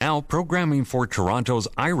now programming for Toronto's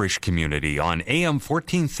Irish community on AM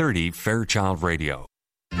 1430 Fairchild Radio.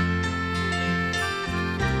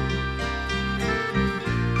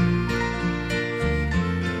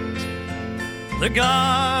 The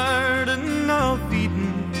Garden of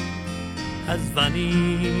Eden has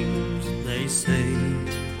vanished, they say,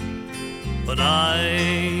 but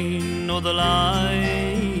I know the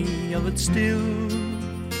lie of it still.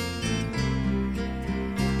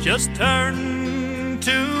 Just turn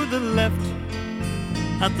to the left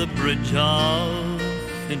at the bridge of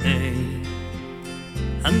Finney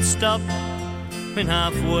and stop when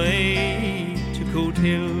halfway to Coat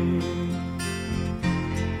Hill.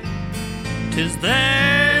 'Tis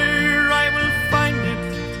there I will find it,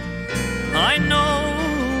 I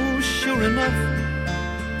know sure enough,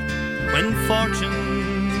 when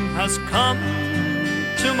fortune has come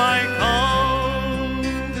to my call.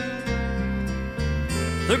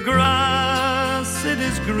 The grass it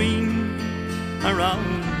is green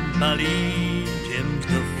around Ballyjames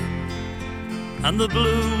Duff, and the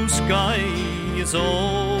blue sky is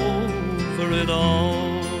over it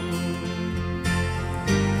all.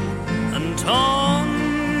 And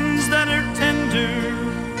tongues that are tender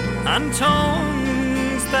and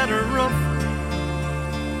tongues that are rough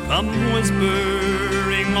come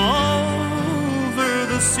whispering over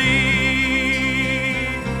the sea.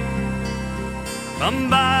 Come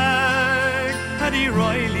back, Paddy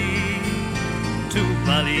Riley, to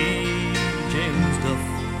Ballyjames Duff.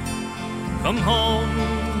 Come home,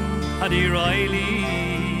 Paddy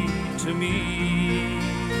Riley, to me.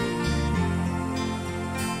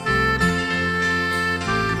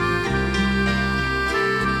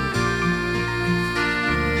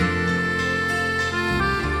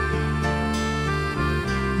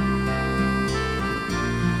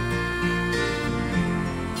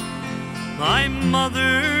 My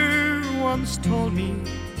mother once told me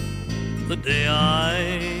the day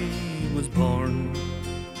I was born,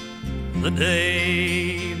 the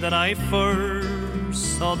day that I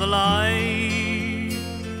first saw the light.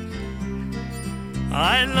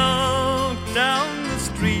 I looked down the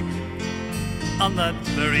street on that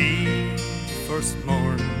very first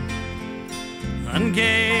morn and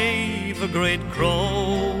gave a great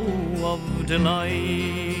crow of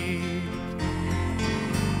delight.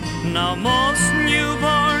 Now most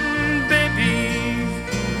newborn babies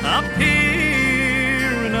appear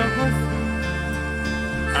in a huff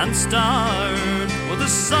and start with a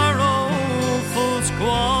sorrowful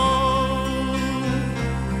squall,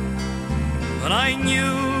 but I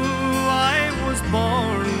knew I was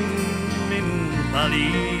born in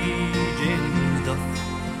Ballyjames Duff,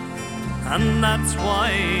 and that's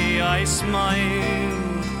why I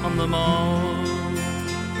smiled on them all.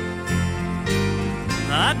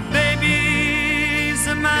 That baby's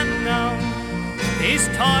a man now, he's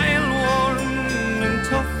toil-worn and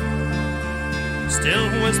tough, still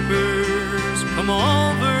whispers come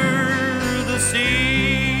over the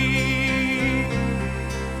sea.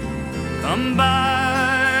 Come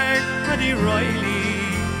back, Paddy Riley,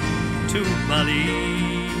 to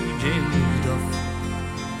Ballyjames Duff.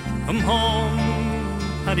 Come home,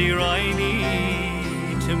 Paddy Riley,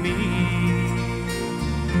 to me.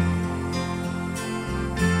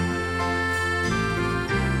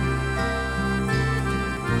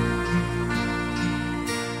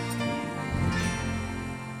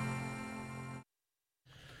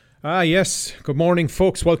 Yes, good morning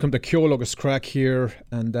folks, welcome to Ceol Craic here,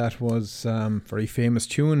 and that was very famous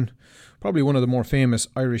tune, probably one of the more famous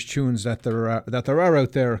Irish tunes that there are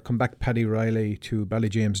out there. Come back, Paddy Riley, to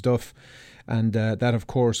Ballyjames Duff, and that of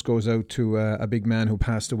course goes out to a big man who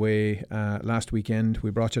passed away last weekend. We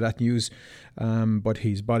brought you that news, but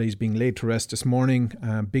his body's being laid to rest this morning.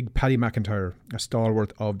 Big Paddy McIntyre, a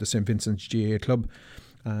stalwart of the St. Vincent's GAA Club,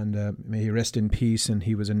 and may he rest in peace. And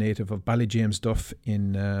he was a native of Ballyjames Duff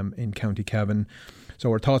in County Cavan.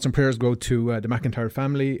 So our thoughts and prayers go to the McIntyre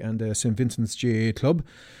family and the St. Vincent's GAA Club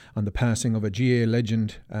on the passing of a GAA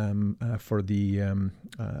legend for the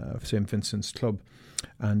St. Vincent's Club.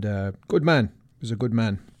 And good man, he was a good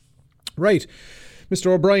man. Right,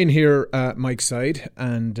 Mr. O'Brien here at Mike's side,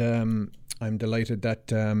 and I'm delighted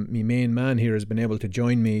that my main man here has been able to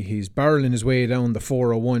join me. He's barreling his way down the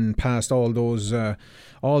 401 past all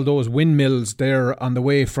those windmills there on the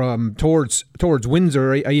way from towards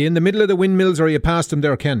Windsor. Are you in the middle of the windmills, or are you past them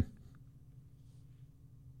there, Ken?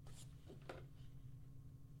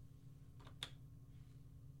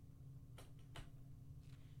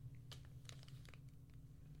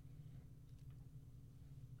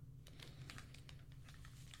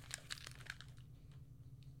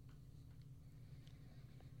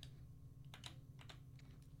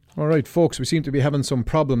 All right, folks, we seem to be having some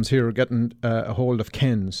problems here getting a hold of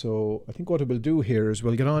Ken. So I think what we'll do here is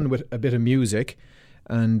we'll get on with a bit of music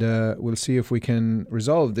and we'll see if we can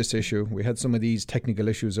resolve this issue. We had some of these technical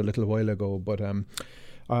issues a little while ago, but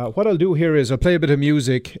what I'll do here is I'll play a bit of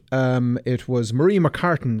music. It was Mary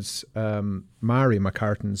McCartan's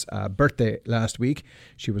birthday last week.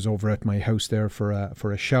 She was over at my house there for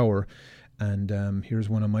a shower. And here's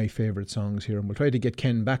one of my favourite songs here. And we'll try to get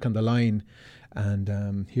Ken back on the line.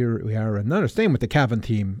 And here we are, another staying with the Cavan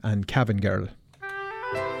theme and Cavan Girl.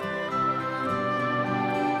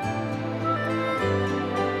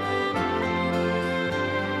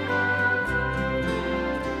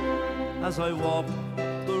 As I walk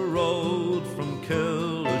the road from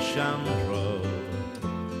Killashandra,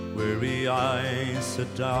 weary eyes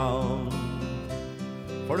sit down,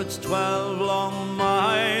 for it's 12 long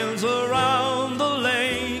miles around the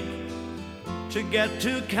lake to get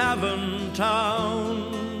to Cavan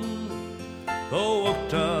town. Though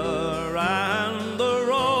Uchter and the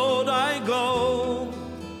road I go,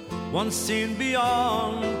 once seen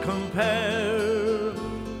beyond compare.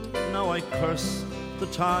 Now I curse the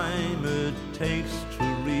time it takes to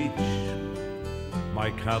reach my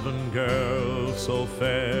Cavan girl so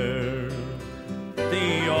fair.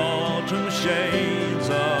 The autumn shades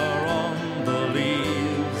are on the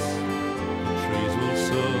leaves, the trees will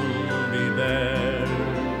soon be bare,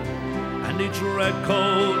 and each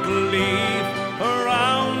red-coat leaf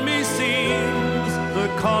around me seems the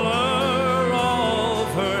colour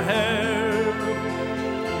of her hair.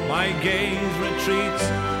 My gaze retreats,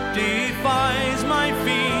 defies my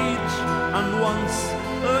feet, and once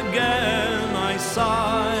again I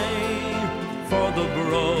sigh, for the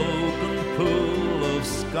broken pool of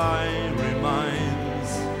sky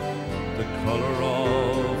reminds the colour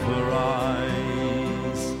of her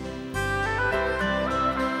eyes.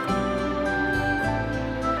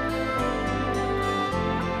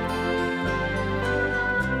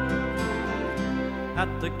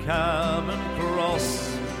 At the Cavan Cross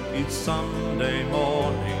each Sunday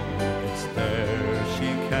morning, it's there she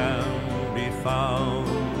can be found,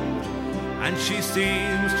 and she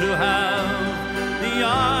seems to have the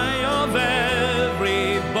eye of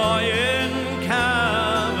every boy in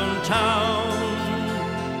Cavan town.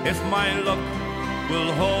 If my luck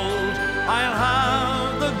will hold, I'll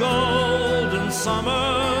have the golden summer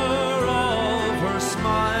of her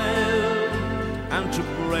smile, and to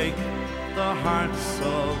break the hearts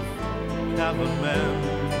of Cavan men,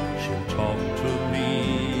 she'll talk to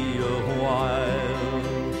me a while.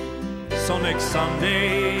 So next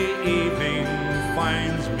Sunday evening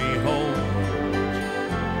finds me home,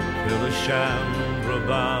 Killashandra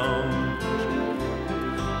bound,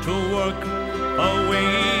 to work a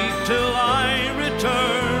week till I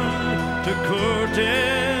return to court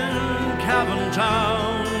in Cavan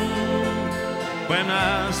town. When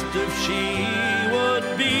asked if she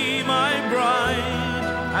would be my bride,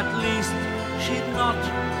 at least she'd not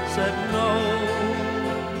said no.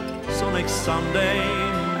 So next Sunday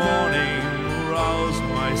morning rouse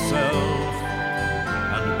myself,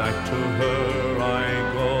 and back to her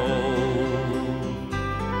I go.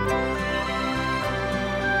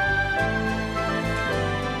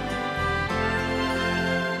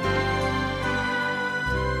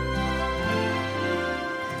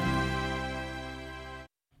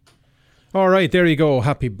 All right, there you go.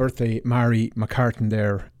 Happy birthday, Mary McCartan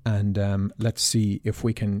there. And let's see if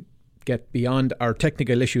we can get beyond our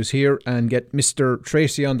technical issues here and get Mr.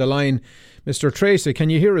 Tracy on the line. Mr. Tracy, can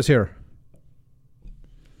you hear us here?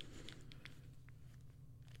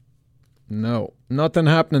 No, nothing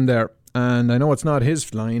happening there. And I know it's not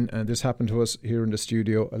his line, and this happened to us here in the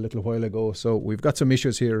studio a little while ago. So we've got some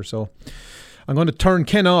issues here. So I'm going to turn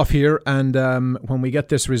Ken off here, and when we get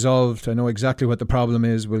this resolved, I know exactly what the problem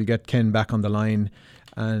is. We'll get Ken back on the line,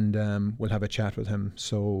 and we'll have a chat with him.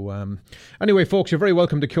 So anyway, folks, you're very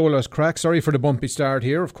welcome to Keola's Crack. Sorry for the bumpy start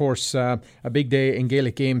here. Of course, a big day in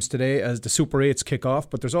Gaelic games today as the Super 8s kick off,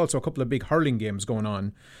 but there's also a couple of big hurling games going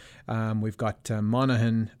on. We've got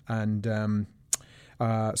Monaghan and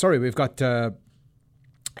we've got the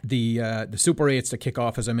Super 8s to kick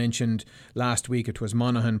off. As I mentioned last week, it was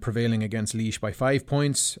Monaghan prevailing against Laois by 5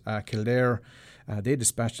 points. Kildare, they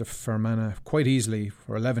dispatched Fermanagh quite easily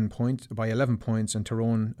for 11 points, and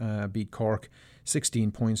Tyrone beat Cork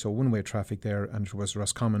 16 points, so one-way traffic there, and it was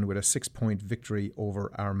Roscommon with a 6-point victory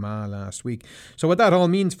over Armagh last week. So what that all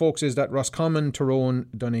means, folks, is that Roscommon, Tyrone,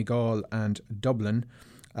 Donegal and Dublin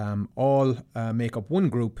all make up one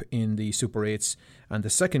group in the Super 8s, and the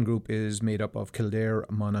second group is made up of Kildare,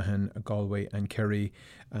 Monaghan, Galway and Kerry.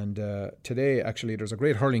 And today, actually, there's a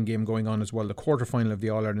great hurling game going on as well. The quarter-final of the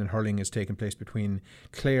All-Ireland hurling is taking place between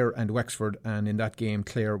Clare and Wexford, and in that game,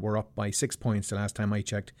 Clare were up by 6 points the last time I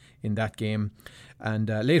checked in that game. And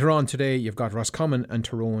later on today, you've got Roscommon and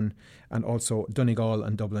Tyrone, and also Donegal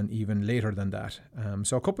and Dublin even later than that.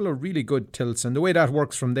 So a couple of really good tilts, and the way that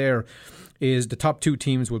works from there is the top two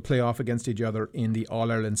teams will play off against each other in the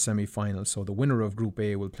All-Ireland semi-final. So the winner of Group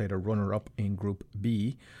A will play the runner-up in Group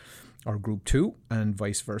B or Group 2 and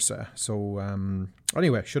vice versa. So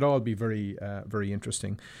anyway, should all be very, very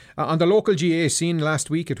interesting. On the local GA scene last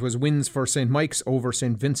week, it was wins for St. Mike's over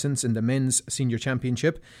St. Vincent's in the men's senior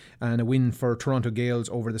championship, and a win for Toronto Gales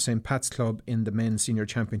over the St. Pat's Club in the men's senior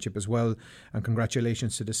championship as well. And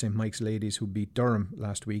congratulations to the St. Mike's ladies who beat Durham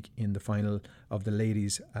last week in the final of the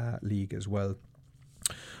ladies league as well.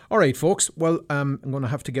 All right, folks. Well, I'm going to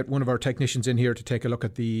have to get one of our technicians in here to take a look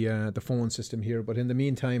at the phone system here. But in the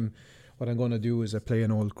meantime, what I'm going to do is play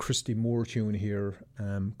an old Christy Moore tune here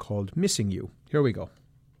called Missing You. Here we go.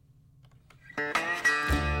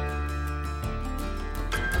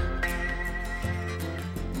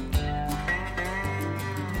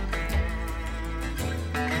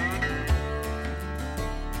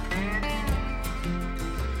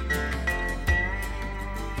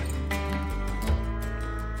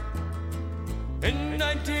 In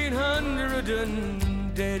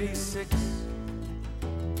 1986,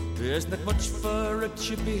 there's not much for a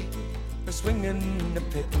chippy or swinging a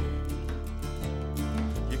pick.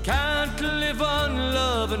 You can't live on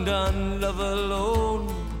love and on love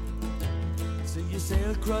alone, so you sail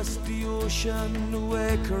across the ocean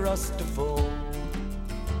away across the foam,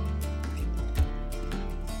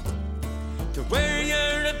 to where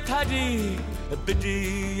you're a paddy, a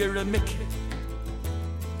biddy or a mick,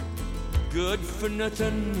 good for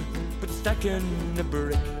nothing but stacking a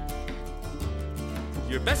brick.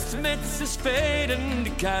 Your best mate's a spade and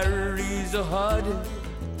he carries a hod.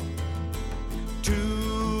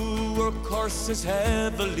 Two work horses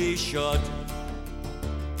heavily shod.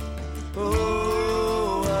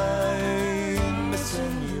 Oh, I'm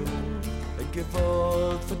missing you. I give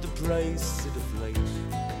all for the price of the flight.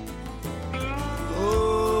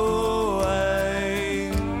 Oh,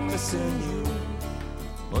 I'm missing you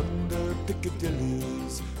under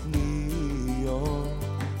Piccadilly's neon.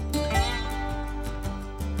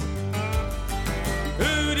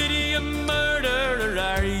 Who did you murder, or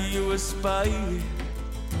are you a spy?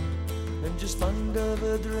 I'm just fond of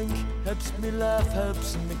a drink, helps me laugh,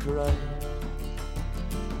 helps me cry.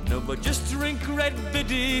 No, but just drink Red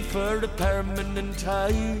Biddy for a permanent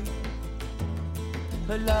high.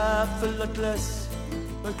 I laugh a lot less,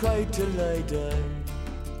 I cry till I die.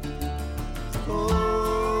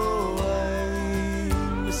 Oh,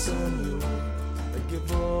 I'm missing you. I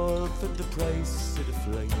give all for the price of the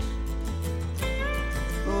flight.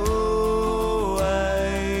 Oh,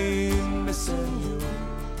 I'm missing you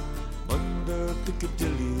under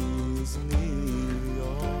Piccadilly's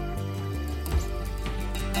neon.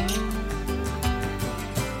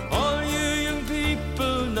 All you young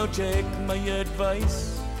people, now take my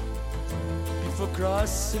advice. Before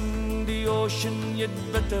crossing the ocean,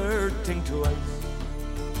 you'd better think twice.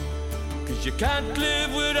 'Cause you can't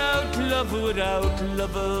live without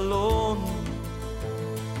love alone.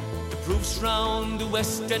 Proofs round the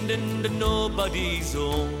West End in the nobody's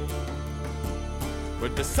home, where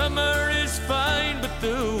the summer is fine but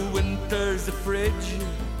the winter's a fridge,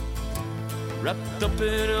 wrapped up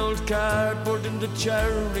in old cardboard in the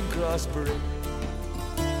Charing Cross Bridge.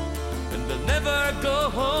 And they'll never go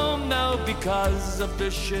home now because of the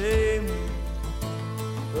shame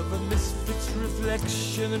of a misfit's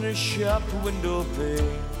reflection in a shop window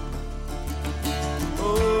pane.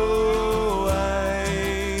 Oh,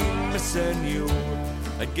 I'm missing you.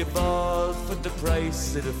 I'd give all for the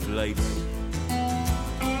price of the flight.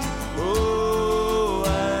 Oh,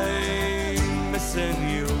 I'm missing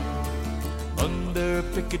you under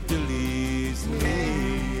Piccadilly's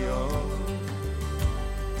neon.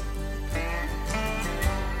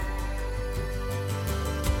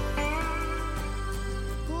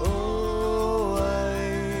 Oh,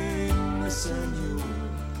 I'm missing you.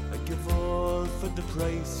 I'd give all for the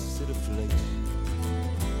price of the flight.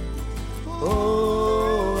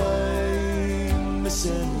 Oh, I'm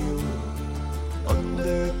missing you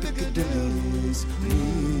under Piccadilly's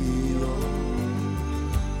neon.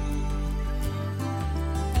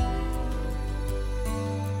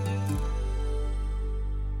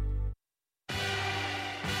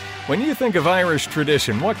 When you think of Irish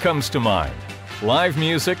tradition, what comes to mind? live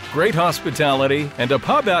music, great hospitality, and a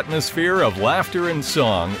pub atmosphere of laughter and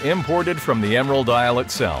song imported from the Emerald Isle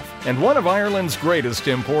itself. And one of Ireland's greatest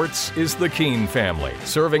imports is the Keane family,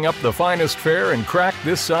 serving up the finest fare and crack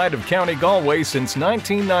this side of County Galway since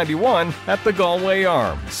 1991 at the Galway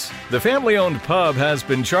Arms. The family-owned pub has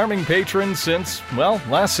been charming patrons since, well,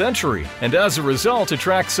 last century, and as a result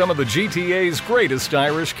attracts some of the GTA's greatest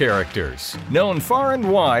Irish characters. Known far and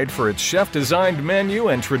wide for its chef-designed menu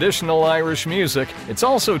and traditional Irish music, it's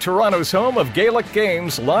also Toronto's home of Gaelic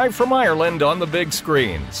games live from Ireland on the big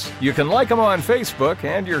screens. You can like them on Facebook,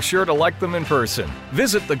 and you're sure to like them in person.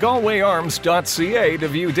 Visit thegalwayarms.ca to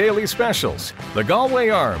view daily specials. The Galway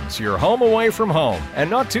Arms, your home away from home, and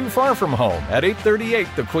not too far from home, at 838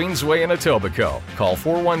 the Queensway in Etobicoke. Call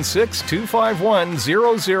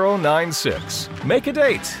 416-251-0096. Make a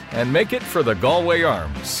date, and make it for the Galway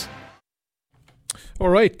Arms. All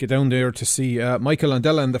right, get down there to see Michael and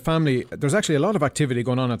Della and the family. There's actually a lot of activity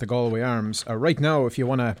going on at the Galway Arms. Right now, if you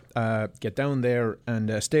want to get down there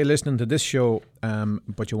and stay listening to this show,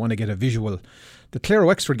 but you want to get a visual, the Clare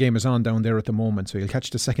Wexford game is on down there at the moment, so you'll catch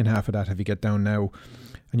the second half of that if you get down now.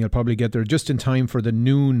 And you'll probably get there just in time for the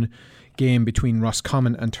noon game between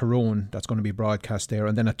Roscommon and Tyrone. That's going to be broadcast there.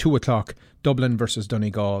 And then at 2 o'clock, Dublin versus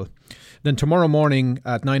Donegal. Then tomorrow morning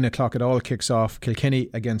at 9 o'clock, it all kicks off. Kilkenny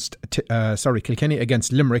against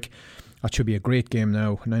Limerick. That should be a great game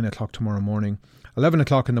now. 9 o'clock tomorrow morning. 11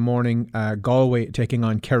 o'clock in the morning, Galway taking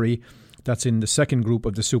on Kerry. That's in the second group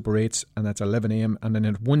of the Super 8s, and that's 11 a.m. And then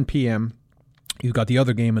at 1 p.m, you've got the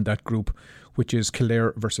other game in that group, which is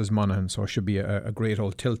Kildare versus Monaghan. So it should be a great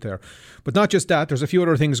old tilt there. But not just that, there's a few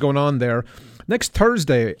other things going on there. Next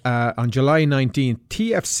Thursday, on July 19th,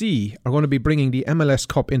 TFC are going to be bringing the MLS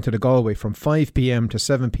Cup into the Galway from 5 p.m. to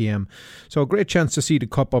 7 p.m. So a great chance to see the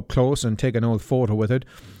Cup up close and take an old photo with it.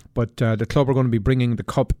 But the club are going to be bringing the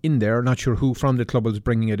Cup in there. Not sure who from the club is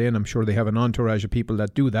bringing it in. I'm sure they have an entourage of people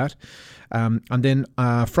that do that. And then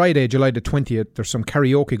Friday, July the 20th, there's some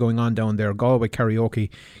karaoke going on down there. Galway karaoke.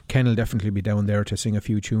 Ken will definitely be down there to sing a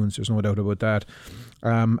few tunes. There's no doubt about that.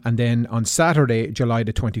 And then on Saturday, July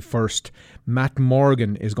the 21st, Matt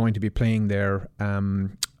Morgan is going to be playing there.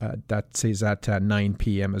 That says at 9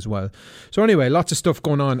 p.m. as well. So anyway, lots of stuff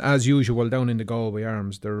going on as usual down in the Galway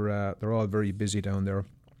Arms. They're all very busy down there.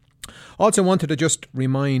 Also wanted to just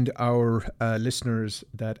remind our listeners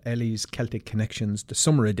that Ellie's Celtic Connections, the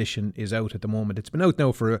summer edition, is out at the moment. It's been out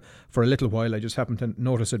now for a little while. I just happened to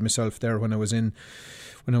notice it myself there when I was in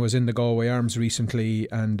the Galway Arms recently,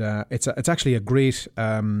 and it's actually a great.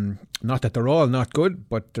 Not that they're all not good,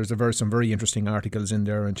 but there's some very interesting articles in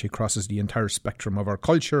there, and she crosses the entire spectrum of our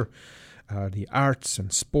culture, the arts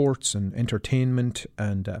and sports and entertainment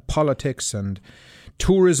and politics and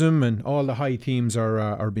tourism, and all the high themes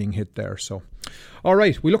are being hit there. So, all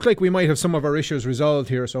right, we look like we might have some of our issues resolved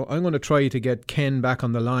here, so I'm going to try to get Ken back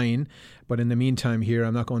on the line, but in the meantime here,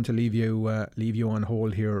 I'm not going to leave you on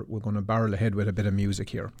hold here. We're going to barrel ahead with a bit of music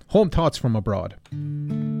here. Home Thoughts from Abroad.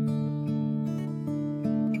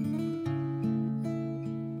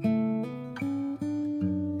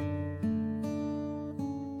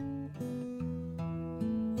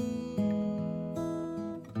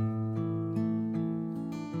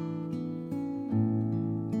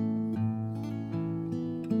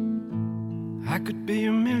 I could be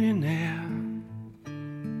a millionaire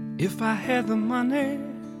if I had the money.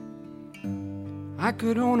 I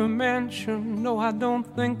could own a mansion, no, I don't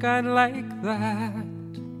think I'd like that.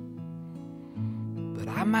 But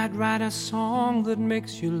I might write a song that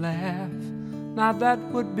makes you laugh. Now that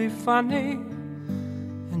would be funny,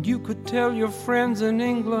 and you could tell your friends in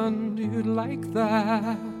England you'd like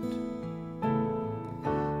that.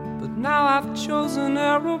 But now I've chosen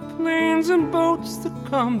aeroplanes and boats that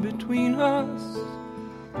come between us,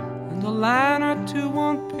 and a line or two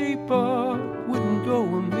on paper wouldn't go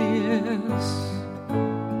amiss.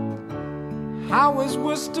 How is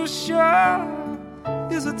Worcestershire?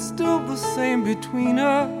 Is it still the same between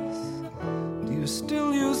us? Do you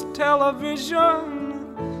still use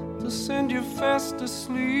television to send you fast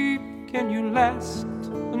asleep? Can you last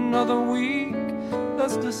another week?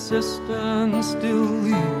 Does the cistern still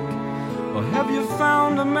leak? Or have you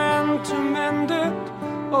found a man to mend it?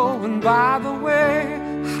 Oh, and by the way,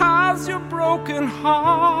 how's your broken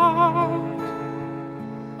heart?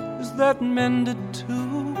 Is that mended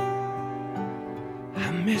too? I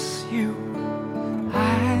miss you,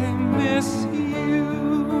 I miss you,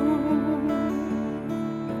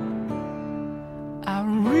 I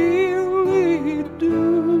really do.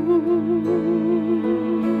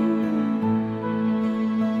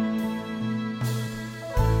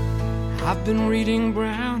 I've been reading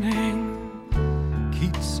Browning,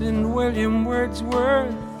 Keats and William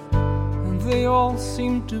Wordsworth, and they all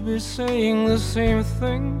seem to be saying the same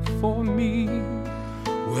thing for me.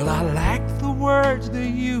 Well, I like the words they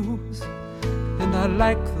use, and I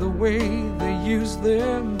like the way they use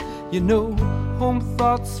them. You know, home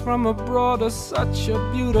thoughts from abroad are such a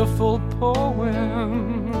beautiful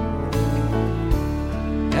poem.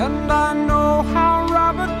 And I know how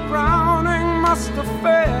Robert Browning must have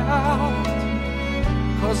felt,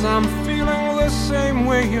 'cause I'm feeling the same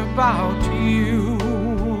way about you.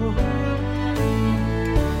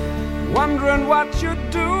 Wondering what you're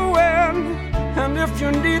doing, and if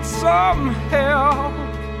you need some help.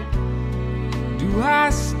 Do I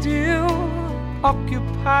still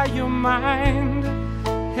occupy your mind?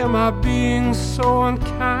 Am I being so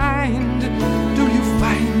unkind? Do you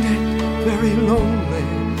find it very lonely?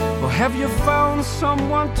 Or have you found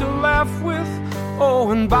someone to laugh with?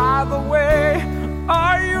 Oh, and by the way,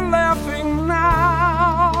 are you laughing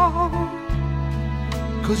now?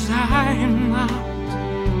 'Cause I'm not.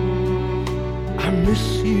 I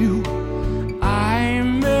miss you. I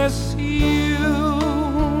miss you.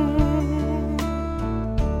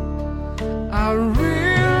 I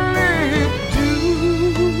really do.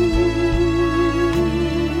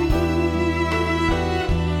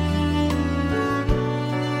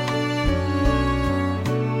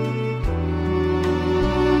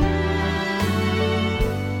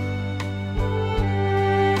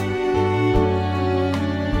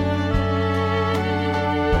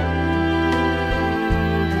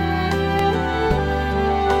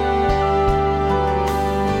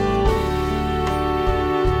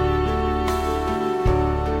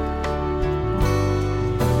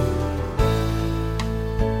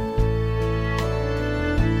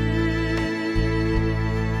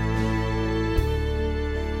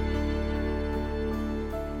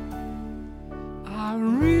 I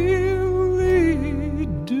really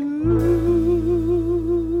do.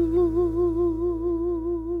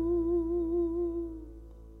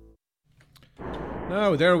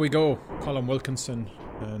 Now, there we go, Colin Wilkinson.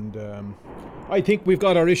 And I think we've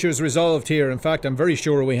got our issues resolved here. In fact, I'm very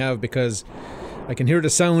sure we have, because I can hear the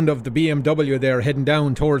sound of the BMW there heading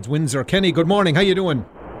down towards Windsor. Kenny, good morning. How you doing?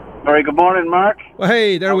 Very good morning, Mark. Well,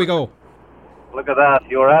 hey, there we go. Look at that.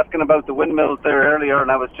 You were asking about the windmills there earlier, and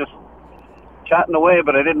I was just chatting away,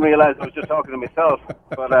 but I didn't realise I was just talking to myself.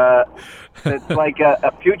 But it's like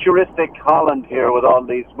a futuristic Holland here with all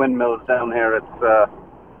these windmills down here. It's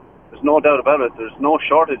there's no doubt about it. There's no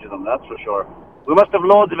shortage of them, that's for sure. We must have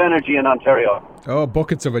loads of energy in Ontario. Oh,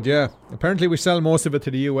 buckets of it, yeah. Apparently we sell most of it to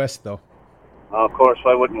the US, though. Oh, of course,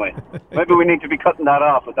 why wouldn't we? Maybe we need to be cutting that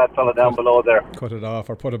off with that fella down below there. Cut it off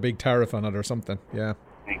or put a big tariff on it or something, yeah.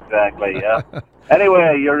 Exactly, yeah.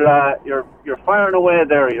 Anyway, you're firing away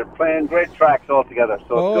there. You're playing great tracks altogether.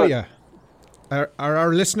 So oh, good. Yeah. Are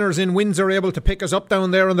our listeners in Windsor able to pick us up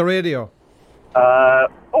down there on the radio?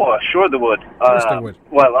 Sure they would. They would.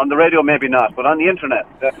 Well, on the radio maybe not, but on the internet,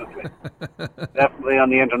 definitely. Definitely on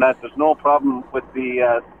the internet. There's no problem with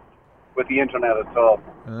the internet at all.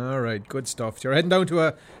 All right, good stuff. So you're heading down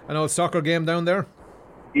to an old soccer game down there?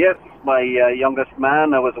 Yes, my youngest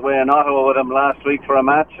man. I was away in Ottawa with him last week for a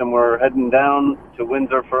match, and we're heading down to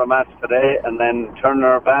Windsor for a match today, and then turning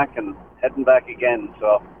our back and heading back again.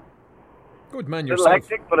 So good man yourself. yourself. A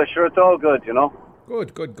little hectic, but I'm sure it's all good, you know.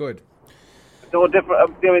 Good. No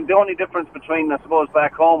different. I mean, the only difference between, I suppose,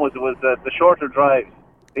 back home was the shorter drives.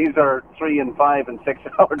 These are 3 and 5 and 6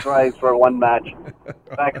 hour drives for one match.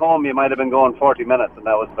 Back home, you might have been going 40 minutes, and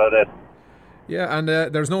that was about it. Yeah, and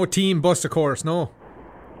there's no team bus, of course, no?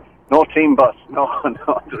 No team bus. No,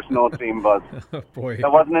 there's no team bus. Oh, boy. That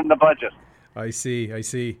wasn't in the budget. I see.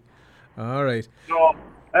 All right. So,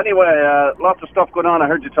 anyway, lots of stuff going on. I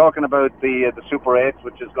heard you talking about the Super 8s,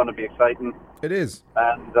 which is going to be exciting. It is.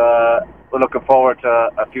 And we're looking forward to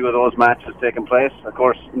a few of those matches taking place. Of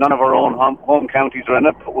course, none of our own home counties are in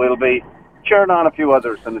it, but we'll be cheering on a few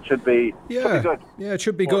others, and it should be good. Yeah, it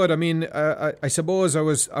should be good. I mean, I suppose I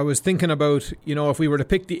was thinking about, if we were to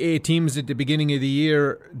pick the 8 teams at the beginning of the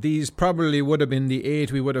year, these probably would have been the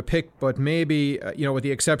 8 we would have picked, but maybe, with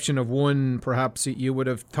the exception of one, perhaps you would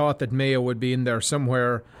have thought that Mayo would be in there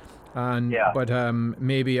somewhere. But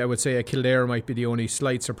maybe I would say a Kildare might be the only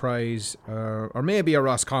slight surprise, or maybe a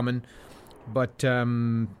Roscommon. But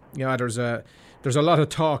there's a lot of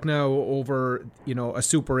talk now over a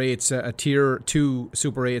Super 8s, a Tier 2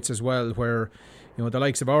 Super 8s as well, where the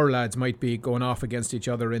likes of our lads might be going off against each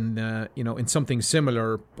other in something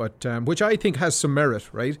similar, but which I think has some merit,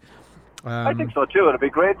 right? I think so too. It'd be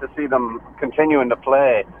great to see them continuing to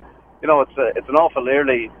play. It's an awful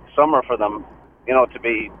early summer for them. To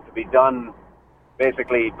be done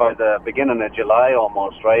basically by the beginning of July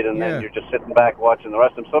almost, right? And then you're just sitting back watching the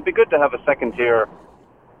rest of them. So it'd be good to have a second tier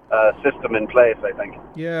system in place, I think.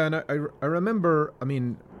 Yeah, and I remember, I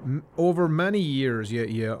mean, over many years,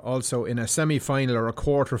 you also in a semi-final or a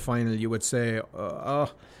quarter-final, you would say,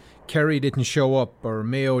 Kerry didn't show up or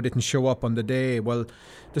Mayo didn't show up on the day. Well,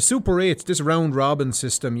 the Super 8s, this round robin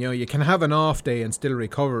system, you can have an off day and still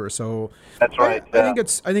recover. So that's right. I think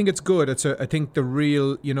it's good. I think the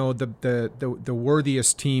real, the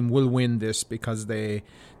worthiest team will win this because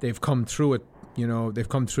they've come through it. They've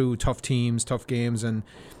come through tough teams, tough games, and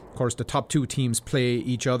of course the top two teams play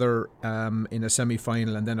each other in a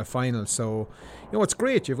semi-final and then a final. So it's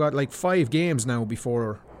great. You've got like 5 games now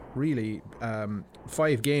before. Really,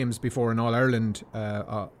 5 games before an All Ireland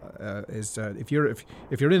is. If you're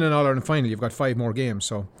in an All Ireland final, you've got 5 more games.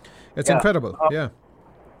 So it's incredible.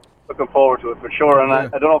 Looking forward to it for sure. And I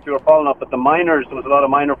don't know if you were following up, but the minors. There was a lot of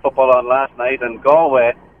minor football on last night, and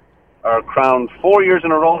Galway are crowned 4 years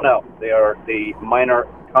in a row now. They are the minor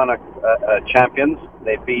Connacht champions.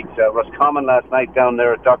 They beat Roscommon last night down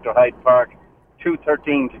there at Dr. Hyde Park,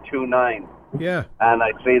 2-13 to 2-9. Yeah. And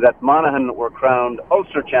I see that Monaghan were crowned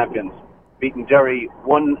Ulster champions, beating Derry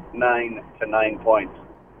 1-9 to 9 points.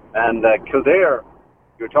 And Kildare,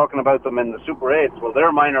 you're talking about them in the Super 8s. Well,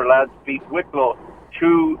 their minor lads beat Wicklow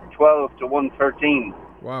 2-12 to 1-13.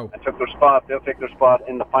 Wow. And took their spot. They'll take their spot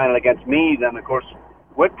in the final against Meath. And, of course,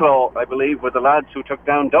 Wicklow, I believe, were the lads who took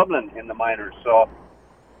down Dublin in the minors. So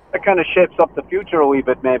that kind of shapes up the future a wee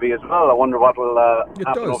bit maybe as well. I wonder what will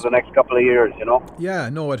happen over the next couple of years, Yeah,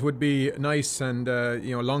 no, it would be nice. And,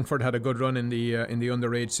 Longford had a good run in the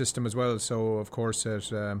underage system as well. So, of course,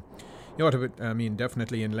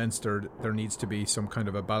 definitely in Leinster there needs to be some kind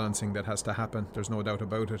of a balancing that has to happen. There's no doubt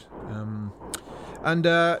about it. And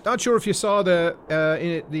not sure if you saw the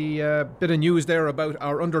bit of news there about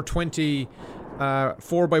our under-20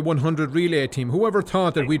 4x100 relay team. Whoever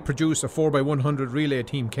thought that we'd produce a 4x100 relay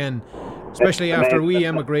team, Ken, especially after we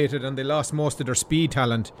emigrated and they lost most of their speed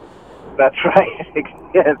talent. That's right.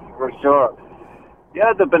 Yes, for sure.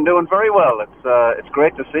 Yeah, they've been doing very well. It's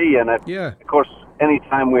great to see, and of course,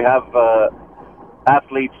 anytime we have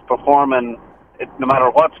athletes performing, no matter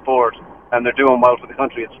what sport, and they're doing well for the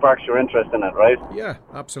country, it sparks your interest in it, right? Yeah,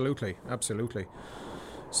 absolutely.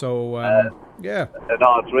 So,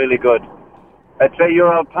 No, it's really good. I'd say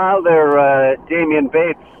your old pal there, Damien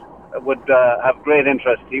Bates, would have great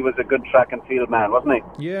interest. He was a good track and field man, wasn't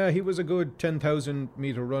he? Yeah, he was a good 10,000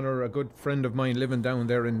 metre runner. A good friend of mine living down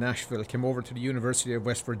there in Nashville came over to the University of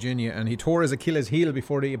West Virginia, and he tore his Achilles heel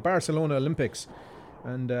before the Barcelona Olympics.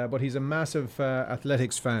 And but he's a massive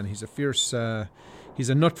athletics fan. He's a fierce. He's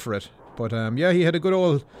a nut for it. But he had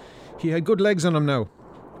he had good legs on him now,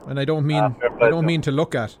 and I don't mean to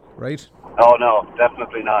look at, right? Oh no,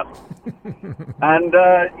 definitely not. And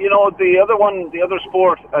the other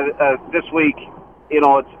sport this week,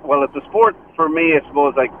 it's a sport for me. I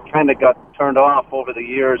suppose I kind of got turned off over the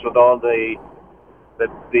years with all the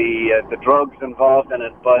drugs involved in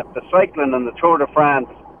it. But the cycling and the Tour de France,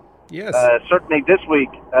 yes, certainly this week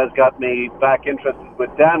has got me back interested with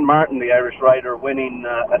Dan Martin, the Irish rider, winning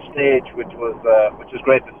a stage, which is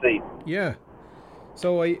great to see. Yeah.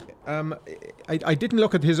 So I didn't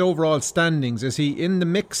look at his overall standings. Is he in the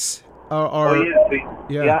mix? Or he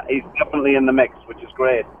is. He's definitely in the mix, which is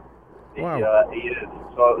great. Wow. He is.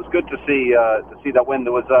 So it was good to see that win.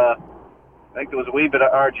 There was I think there was a wee bit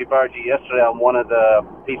of argy-bargy yesterday on one of the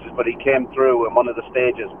pieces, but he came through in one of the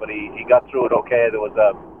stages. But he got through it okay. There was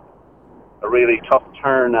a really tough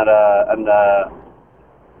turn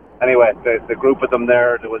anyway, the group of them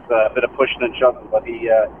there was a bit of pushing and shoving, but he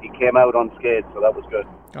came out unscathed, so that was good.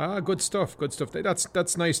 Good stuff.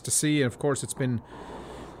 That's nice to see. And of course, it's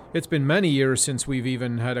been many years since we've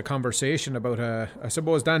even had a conversation about. I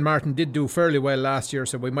suppose Dan Martin did do fairly well last year,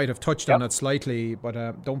 so we might have touched on it slightly,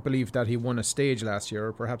 but don't believe that he won a stage last year.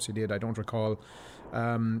 Or perhaps he did. I don't recall.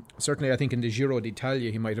 Certainly, I think in the Giro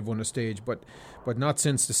d'Italia he might have won a stage, but not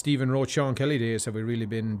since the Stephen Roach, Sean Kelly days have we really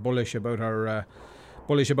been bullish about our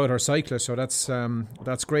cyclists. So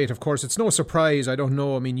that's great. Of course, it's no surprise. I don't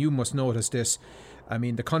know. I mean, you must notice this. I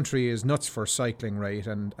mean, the country is nuts for cycling, right?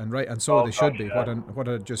 And so they should be. Yeah. What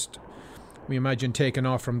a just. We imagine taking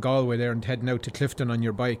off from Galway there and heading out to Clifton on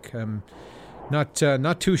your bike. Not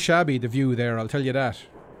too shabby, the view there. I'll tell you that.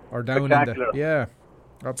 Or down in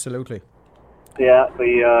absolutely. Yeah,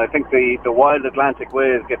 I think the Wild Atlantic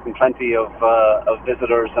Way is getting plenty of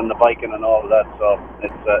visitors and the biking and all of that. So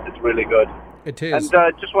it's really good. It is.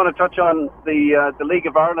 And just want to touch on the League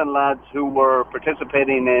of Ireland lads who were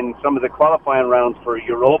participating in some of the qualifying rounds for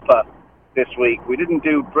Europa. this week. We didn't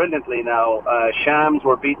do brilliantly now. Shams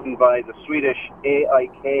were beaten by the Swedish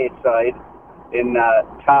AIK side in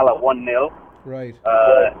Tala 1-0. Right.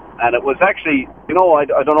 And it was actually,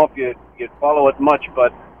 I don't know if you'd follow it much,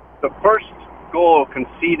 but the first goal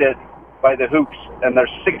conceded by the Hoops and their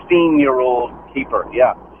 16-year-old keeper.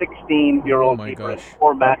 Yeah, 16-year-old keeper in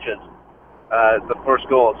 4 matches. The first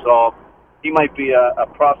goal. So he might be a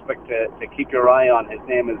prospect to keep your eye on. His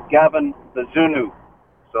name is Gavin Bazunu.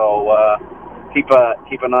 So keep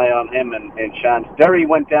an eye on him in Shams. Derry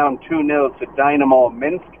went down 2-0 to Dynamo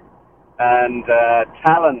Minsk, and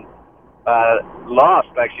Tallinn lost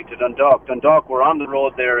actually to Dundalk. Dundalk were on the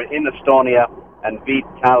road there in Estonia and beat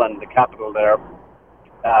Tallinn, the capital there,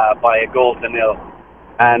 by 1-0.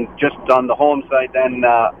 And just on the home side then,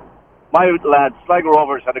 my lads, Sligo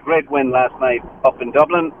Rovers, had a great win last night up in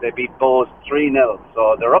Dublin. They beat Bows 3-0.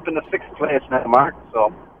 So they're up in the 6th place now, Mark.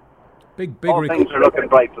 So big things are looking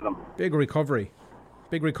bright for them. Big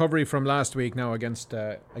recovery from last week now against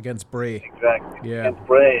Bray. Exactly. Yeah. Against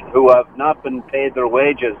Bray, who have not been paid their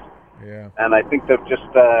wages. Yeah. And I think they've just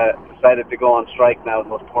decided to go on strike now,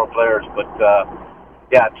 those poor players. But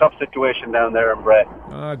tough situation down there in Bray.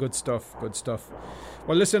 Good stuff.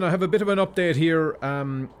 Well, listen, I have a bit of an update here,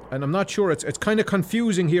 and I'm not sure. It's kind of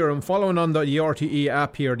confusing here. I'm following on the RTE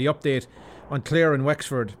app here, the update on Clare and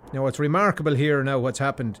Wexford. Now, it's remarkable here now what's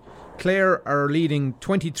happened. Clare are leading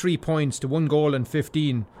 23 points to 1 goal and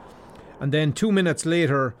 15. And then 2 minutes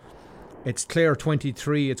later, it's Clare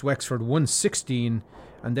 23, it's Wexford 116.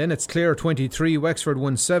 And then it's Clare 23, Wexford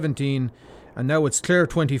 117. And now it's Clare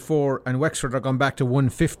 24, and Wexford are gone back to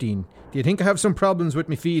 115. Do you think I have some problems with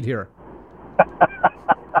my feed here?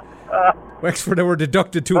 Wexford were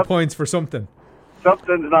deducted 2 points for something.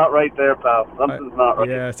 Something's not right there, pal. Something's not right.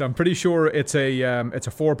 Yes, I'm pretty sure it's a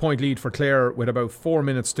 4-point lead for Clare with about 4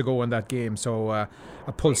 minutes to go in that game. So a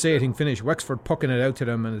pulsating finish. Wexford pucking it out to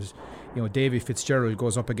them, and Davy Fitzgerald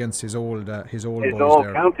goes up against his old boys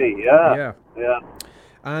there. County. Yeah.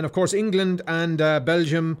 And of course England and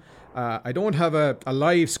Belgium. I don't have a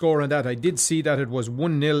live score on that. I did see that it was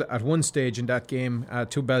 1-0 at one stage in that game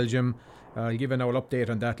to Belgium. I'll give an old update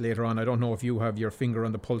on that later on. I don't know if you have your finger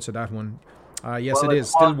on the pulse of that one. Yes, it is.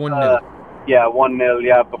 Still 1-0. 1-0.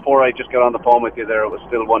 Yeah, before I just got on the phone with you there, it was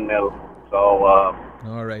still 1-0. So,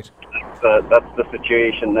 all right. That's the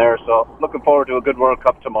situation there. So, looking forward to a good World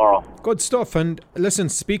Cup tomorrow. Good stuff. And listen,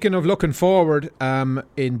 speaking of looking forward,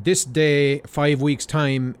 in this day, 5 weeks'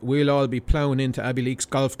 time, we'll all be ploughing into Abbey Leaks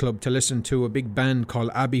Golf Club to listen to a big band called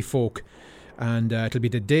Abbey Folk. And it'll be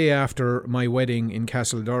the day after my wedding in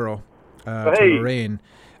Castledorrow to Lorraine.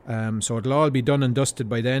 So it'll all be done and dusted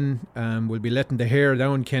by then. We'll be letting the hair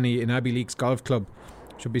down, Kenny, in Abbey Leaks Golf Club.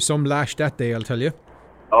 Should be some lash that day, I'll tell you.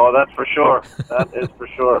 Oh, that's for sure. That is for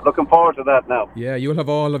sure. Looking forward to that now. Yeah, you'll have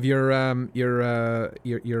all of your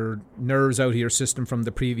nerves out of your system from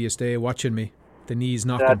the previous day watching me. The knees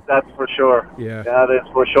knocking. That's for sure. Yeah. That is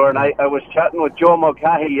for sure. And I was chatting with Joe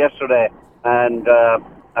Mulcahy yesterday, and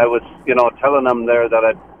I was, telling him there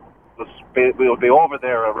that we'll be over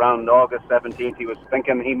there around August 17th. He was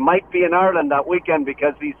thinking he might be in Ireland that weekend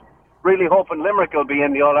because he's really hoping Limerick will be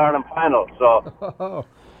in the All-Ireland final. So,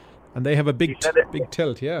 and they have a big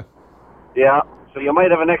tilt, yeah. Yeah, so you might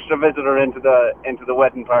have an extra visitor into the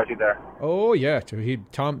wedding party there. Oh yeah,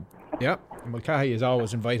 Mulcahy is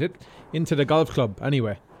always invited into the golf club.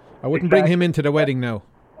 Anyway, I wouldn't bring him into the wedding now.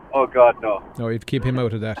 Oh God, no. No, you'd keep him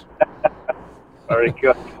out of that. Very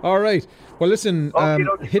good. All right. Well, listen,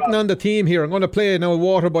 hitting on the theme here, I'm going to play an old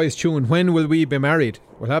Waterboys tune. When will we be married?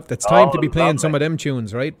 It's time to be playing some of them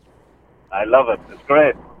tunes, right? I love it. It's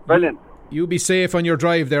great. Brilliant. You be safe on your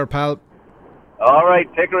drive there, pal. All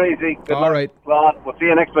right. Take her easy. Good luck. All right. Claude. We'll see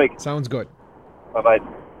you next week. Sounds good. Bye-bye.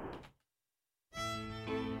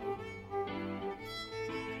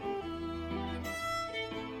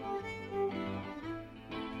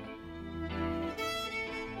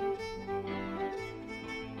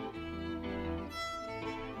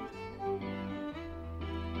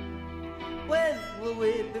 When will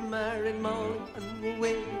we be married, Molly? When will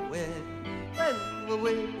we be wed? When will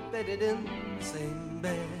we be bedded in the same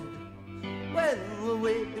bed? When will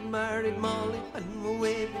we be married, Molly? When will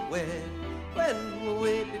we be wed? When will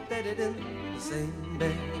we be bedded in the same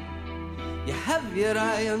bed? You have your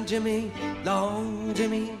eye on Jimmy, long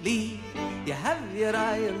Jimmy Lee. You have your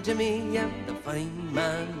eye on Jimmy and the fine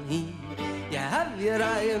man he. You have your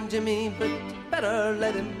eye on Jimmy, but you better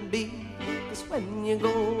let him be. 'Cause when you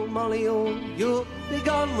go, Molly, oh, you'll be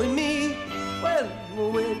gone with me. When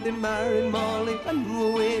will we be married, Molly? When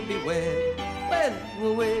will we be wed? When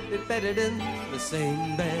will we be bedded in the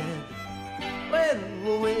same bed? When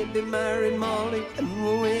will we be married, Molly? When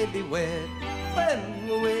will we be wed? When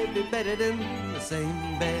will we be bedded in the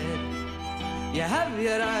same bed? You have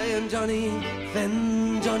your eye on Johnny,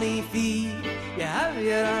 then Johnny Fee. You have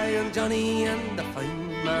your eye on Johnny and a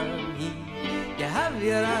fine man he. You have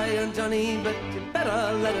your eye on Johnny, but you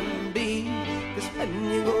better let him be. 'Cause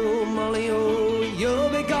when you go, Molly, oh, you'll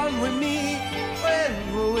be gone with me.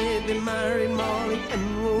 When will we be married, Molly?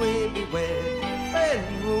 When will we be wed? When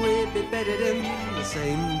will we be bedded in the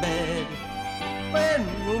same bed? When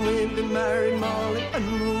will we be married, Molly?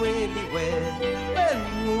 When will we be wed? When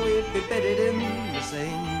will we be bedded in the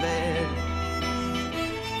same bed?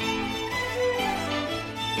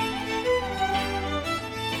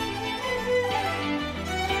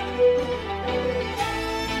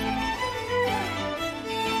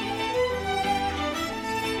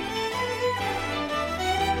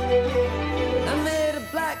 I made a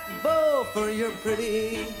black bow for your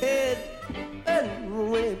pretty head. When will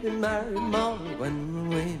we be married, Molly? When will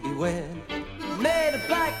we be wed? Made a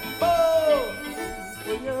black bow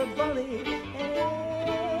for your bonny head.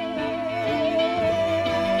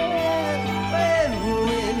 When will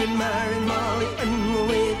we be married, Molly? When will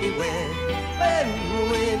we be wed? When will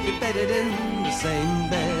we be bedded in the same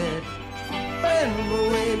bed? When will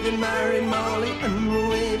we be married, Molly? When will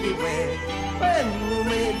we be wed? When will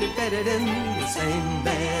we be bedded in the same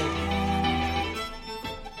bed?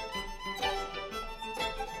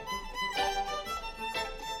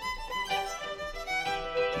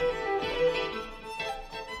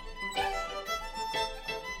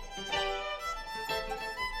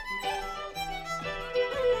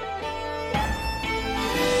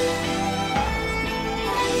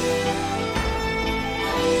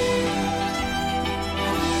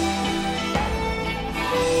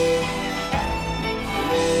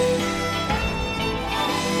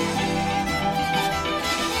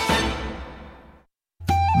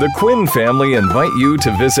 The Quinn family invite you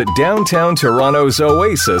to visit downtown Toronto's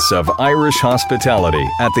oasis of Irish hospitality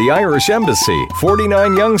at the Irish Embassy,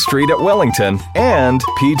 49 Yonge Street at Wellington, and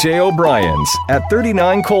PJ O'Brien's at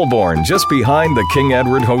 39 Colborne, just behind the King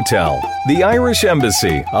Edward Hotel. The Irish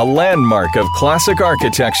Embassy, a landmark of classic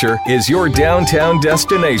architecture, is your downtown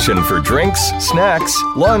destination for drinks, snacks,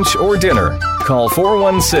 lunch, or dinner. Call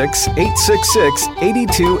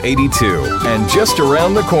 416-866-8282. And just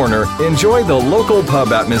around the corner, enjoy the local pub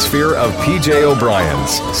atmosphere of PJ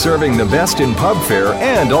O'Brien's, serving the best in pub fare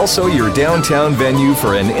and also your downtown venue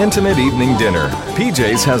for an intimate evening dinner.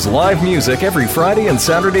 PJ's has live music every Friday and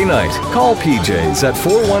Saturday night. Call PJ's at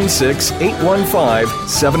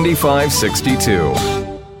 416-815-7562.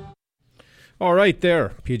 All right,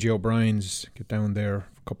 there, PJ O'Brien's. Get down there, a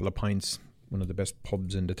couple of pints. One of the best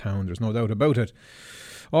pubs in the town, there's no doubt about it.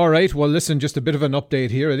 All right, well, listen, just a bit of an update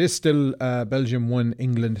here. It is still Belgium 1,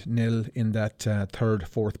 England 0 in that third,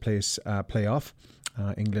 fourth place playoff.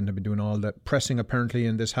 England have been doing all the pressing apparently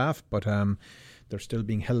in this half, but they're still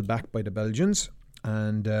being held back by the Belgians.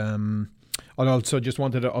 And I also just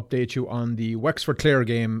wanted to update you on the Wexford-Clare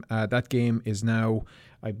game. That game is now,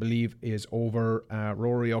 I believe, is over.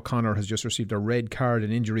 Rory O'Connor has just received a red card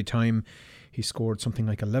in injury time. He scored something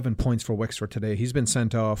like 11 points for Wexford today. He's been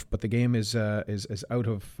sent off, but the game is out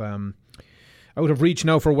of reach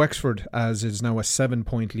now for Wexford, as is now a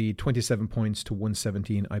 7-point lead, 27 points to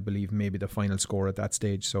 117, I believe, maybe the final score at that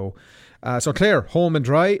stage. So Clare, home and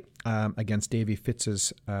dry against Davy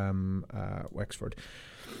Fitz's Wexford.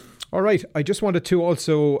 All right, I just wanted to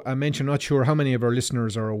also mention, not sure how many of our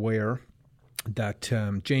listeners are aware that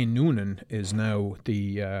Jane Noonan is now at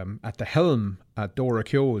the helm at Dora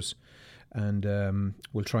Kyo's. And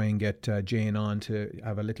we'll try and get Jane on to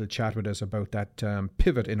have a little chat with us about that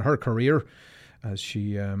pivot in her career, as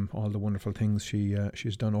she all the wonderful things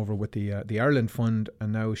she's done over with the Ireland Fund,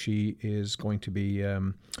 and now she is going to be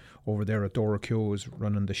over there at Dora Kyo's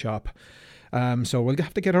running the shop. So we'll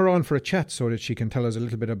have to get her on for a chat so that she can tell us a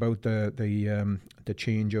little bit about the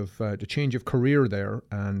change of career there,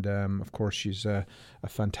 and of course she's a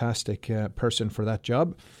fantastic person for that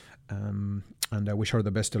job. And I wish her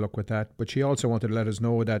the best of luck with that. But she also wanted to let us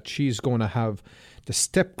know that she's going to have the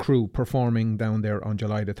Step Crew performing down there on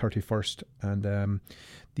July the 31st. And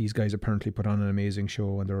these guys apparently put on an amazing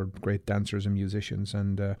show, and they're great dancers and musicians.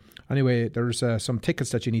 And anyway, there's some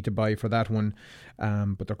tickets that you need to buy for that one.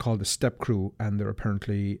 But they're called the Step Crew, and they're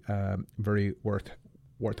apparently very worth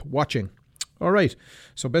watching. All right.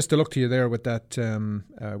 So best of luck to you there with that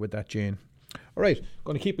Jane. All right,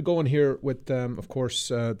 going to keep it going here with, of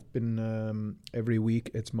course, been every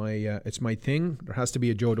week. It's my thing. There has to be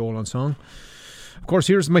a Joe Dolan song. Of course,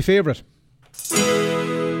 here's my favourite.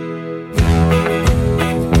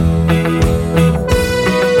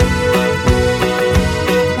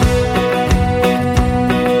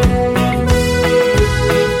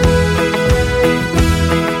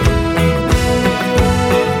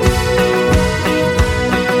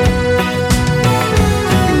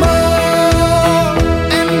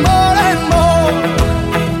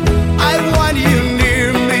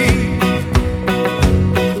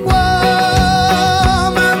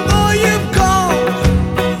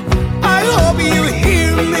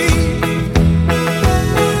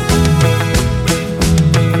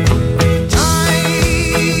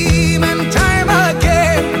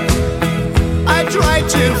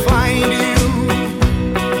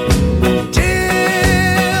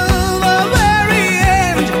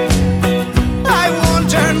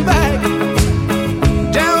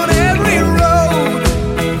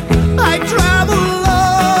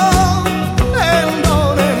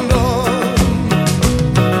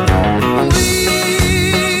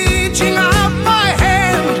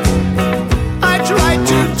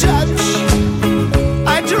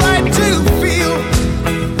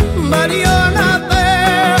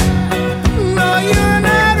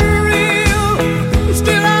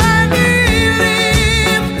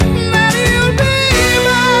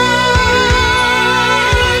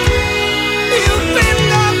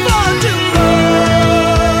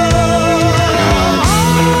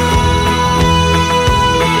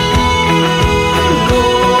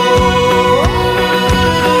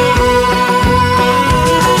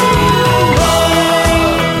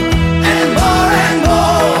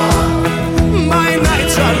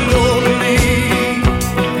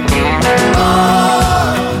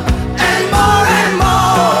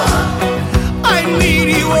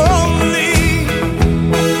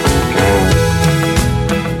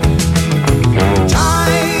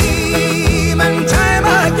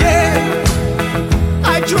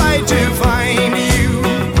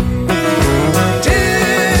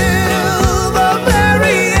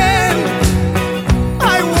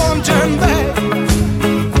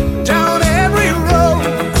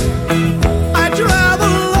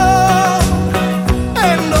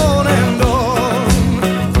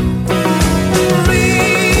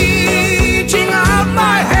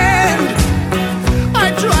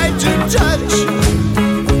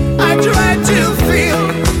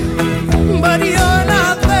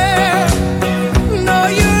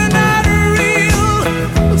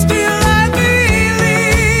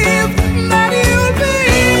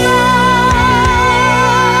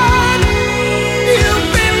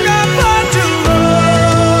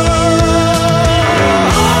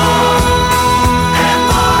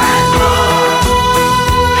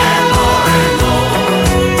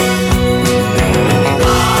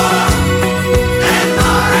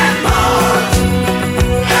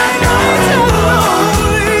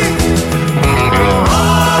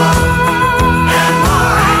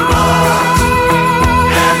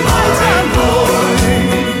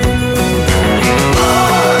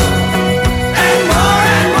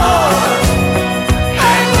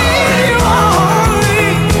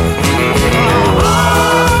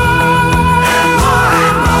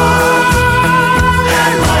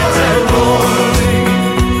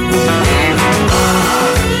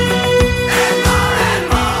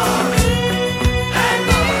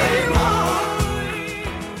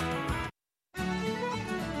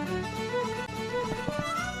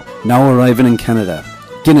 Now arriving in Canada,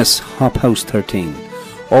 Guinness Hop House 13,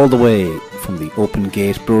 all the way from the Open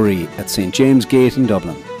Gate Brewery at St James Gate in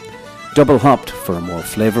Dublin. Double hopped for a more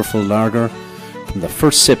flavourful lager from the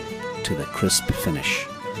first sip to the crisp finish.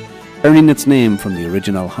 Earning its name from the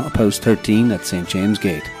original Hop House 13 at St James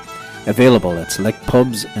Gate. Available at select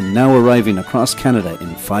pubs and now arriving across Canada in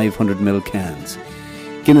 500ml cans.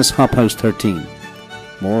 Guinness Hop House 13.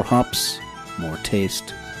 More hops, more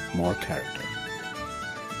taste, more character.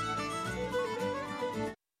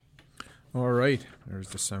 All right, there's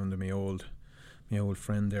the sound of my old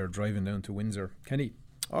friend there driving down to Windsor. Kenny.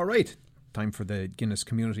 All right, time for the Guinness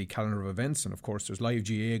Community Calendar of Events, and of course there's live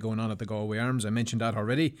GAA going on at the Galway Arms. I mentioned that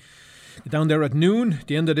already. Down there at noon,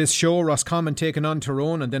 the end of this show, Roscommon taking on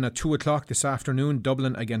Tyrone, and then at 2 o'clock this afternoon,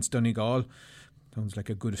 Dublin against Donegal. Sounds like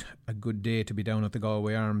a good day to be down at the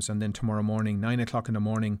Galway Arms. And then tomorrow morning, 9 o'clock in the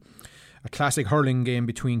morning, a classic hurling game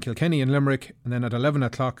between Kilkenny and Limerick. And then at 11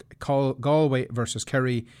 o'clock, Galway versus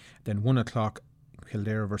Kerry. Then 1 o'clock,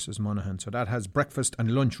 Kildare versus Monaghan. So that has breakfast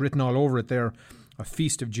and lunch written all over it there. A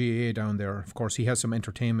feast of GAA down there. Of course, he has some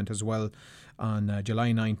entertainment as well. On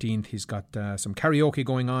July 19th, he's got some karaoke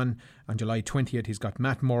going on. On July 20th, he's got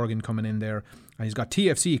Matt Morgan coming in there. And he's got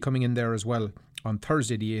TFC coming in there as well on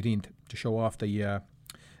Thursday the 18th to show off the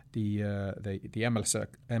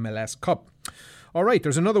MLS Cup. All right,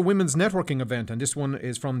 there's another women's networking event, and this one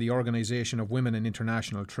is from the Organisation of Women in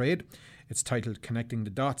International Trade. It's titled Connecting the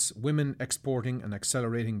Dots, Women Exporting and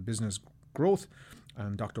Accelerating Business Growth.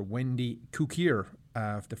 And Dr. Wendy Kukier,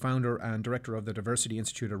 the founder and director of the Diversity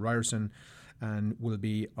Institute at Ryerson, and will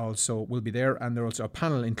be there. And there's also a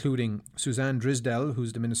panel including Suzanne Drisdell,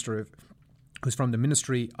 who's from the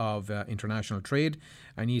Ministry of International Trade,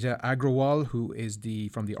 Anita Agrawal, who is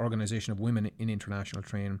from the Organisation of Women in International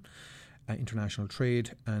Trade, and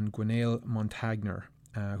Gwenaëlle Montagner,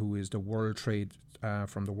 who is the World Trade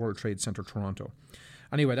from the World Trade Centre Toronto.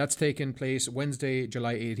 Anyway, that's taking place Wednesday,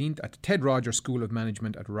 July 18th at the Ted Rogers School of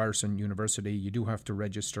Management at Ryerson University. You do have to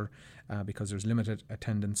register because there's limited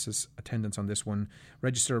attendance on this one.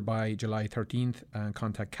 Register by July 13th and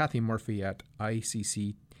contact Kathy Murphy at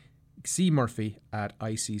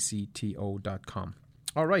cmurphy@iccto.com.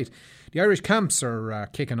 All right, the Irish camps are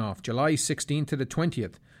kicking off July 16th to the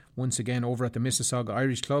 20th. Once again over at the Mississauga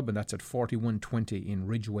Irish Club, and that's at 4120 in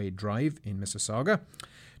Ridgeway Drive in Mississauga.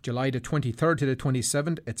 July the 23rd to the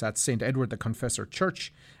 27th, it's at St. Edward the Confessor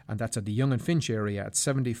Church, and that's at the Young and Finch area at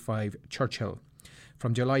 75 Churchill.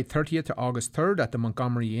 From July 30th to August 3rd at the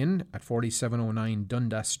Montgomery Inn at 4709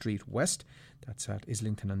 Dundas Street West, that's at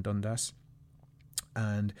Islington and Dundas.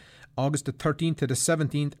 And August the 13th to the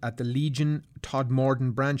 17th at the Legion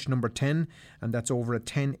Todmorden branch number 10, and that's over at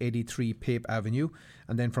 1083 Pape Avenue.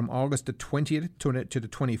 And then from August the 20th to the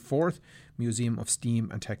 24th, Museum of Steam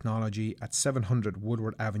and Technology at 700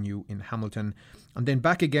 Woodward Avenue in Hamilton. And then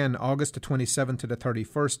back again August the 27th to the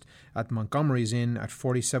 31st at Montgomery's Inn at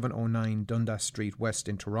 4709 Dundas Street West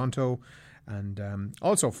in Toronto. And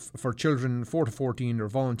also for children 4 to 14, there are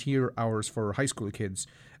volunteer hours for high school kids.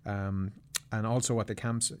 And also at the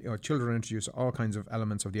camps, children introduce all kinds of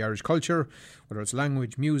elements of the Irish culture, whether it's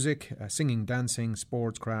language, music, singing, dancing,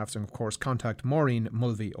 sports, crafts, and of course contact Maureen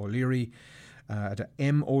Mulvey O'Leary at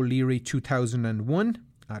moleary2001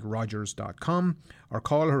 at rogers.com or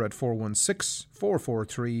call her at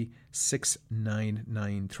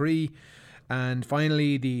 416-443-6993. And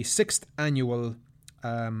finally, the sixth annual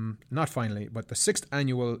the 6th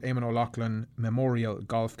annual Eamon O'Loughlin Memorial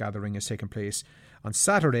Golf Gathering is taking place on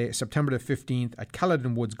Saturday, September the 15th at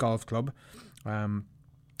Caledon Woods Golf Club.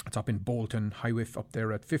 It's up in Bolton, Highway up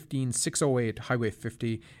there at 15608 Highway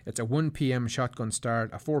 50. It's a 1 p.m. shotgun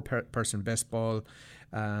start, a 4-person best ball,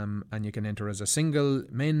 and you can enter as a single,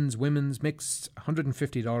 men's, women's, mixed,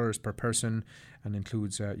 $150 per person, and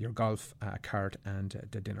includes your golf cart and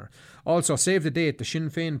the dinner. Also, save the date, the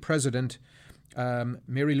Sinn Féin president,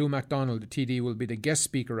 Mary Lou MacDonald, the TD, will be the guest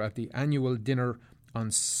speaker at the annual dinner on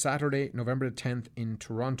Saturday, November the 10th in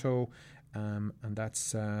Toronto, and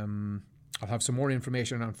that's I'll have some more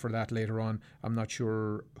information for that later on. I'm not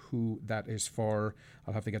sure who that is for.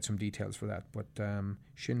 I'll have to get some details for that. But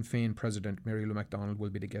Sinn Féin President Mary Lou MacDonald will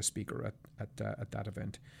be the guest speaker at that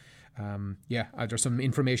event. There's some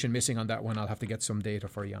information missing on that one. I'll have to get some data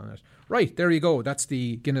for you on it. Right, there you go. That's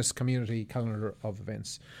the Guinness Community Calendar of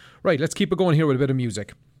Events. Right, let's keep it going here with a bit of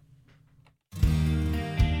music.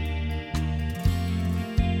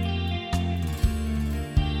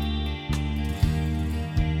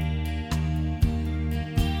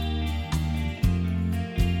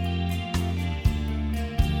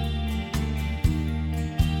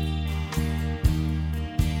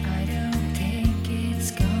 I don't think it's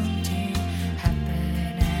going to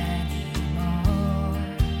happen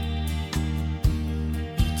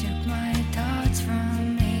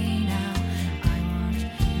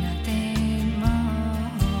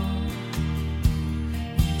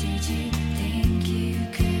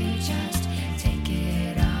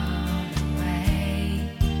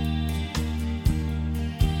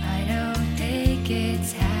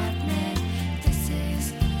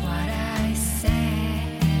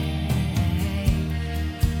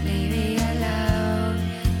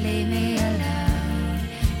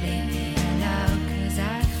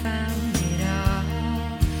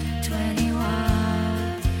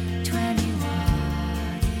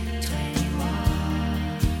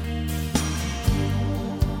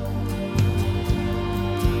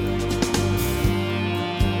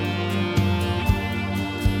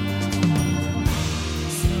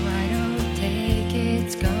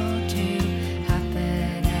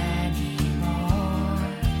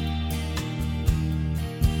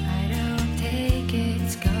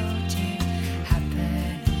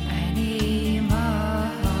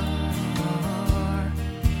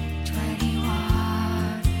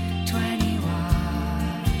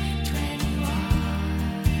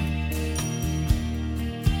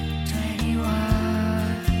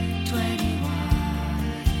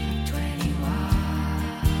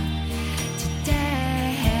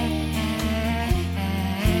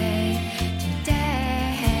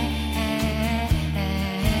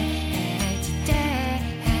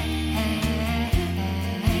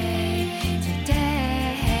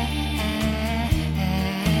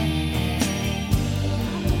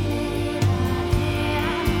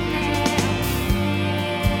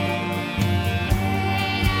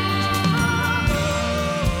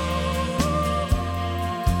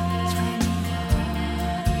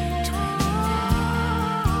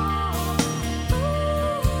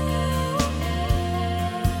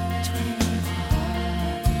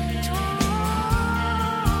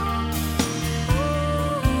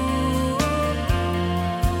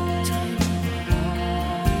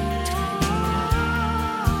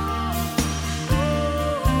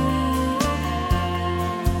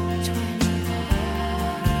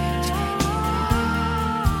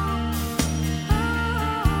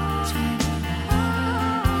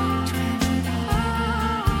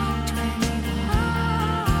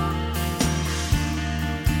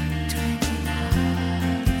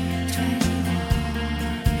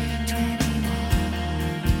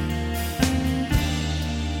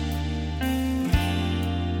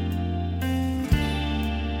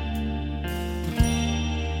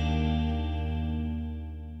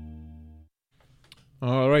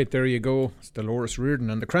All right, there you go. It's Dolores Reardon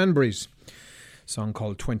and the Cranberries. Song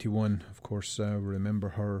called 21. Of course, remember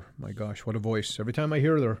her. My gosh, what a voice! Every time I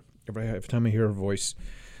hear her, every time I hear her voice,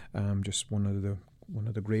 just one of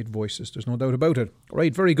the great voices. There's no doubt about it.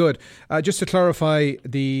 Right, very good. Just to clarify,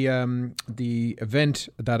 the event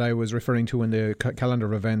that I was referring to in the calendar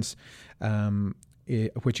of events,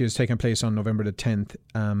 which is taking place on November the 10th,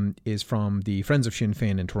 is from the Friends of Sinn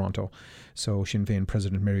Féin in Toronto. So Sinn Féin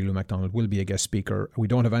President Mary Lou MacDonald will be a guest speaker. We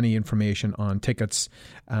don't have any information on tickets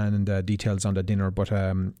and details on the dinner, but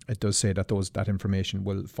it does say that that information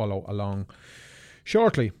will follow along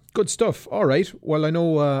shortly. Good stuff. All right. Well, I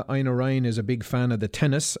know Ina Ryan is a big fan of the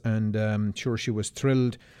tennis, and I'm sure she was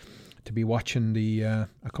thrilled to be watching a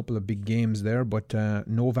couple of big games there. But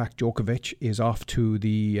Novak Djokovic is off to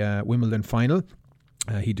the Wimbledon final.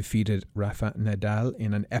 He defeated Rafa Nadal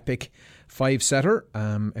in an epic 5-setter.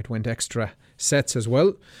 It went extra sets as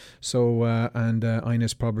well. So and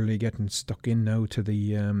Ina's probably getting stuck in now to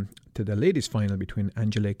the ladies' final between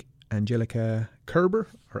Angelique Kerber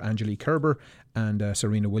and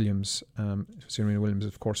Serena Williams. Serena Williams,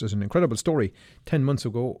 of course, is an incredible story. 10 months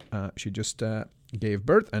ago, she just gave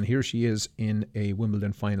birth, and here she is in a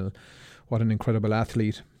Wimbledon final. What an incredible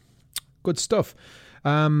athlete. Good stuff.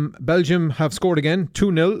 Belgium have scored again,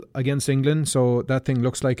 2-0 against England, so that thing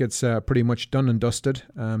looks like it's pretty much done and dusted.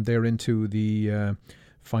 They're into the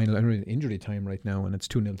final injury time right now, and it's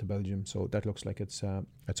 2-0 to Belgium, so that looks like it's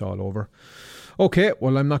all over. Okay,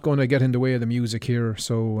 well, I'm not going to get in the way of the music here,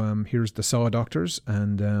 so here's the Saw Doctors,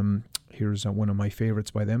 and here's one of my favourites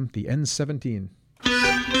by them, the N17.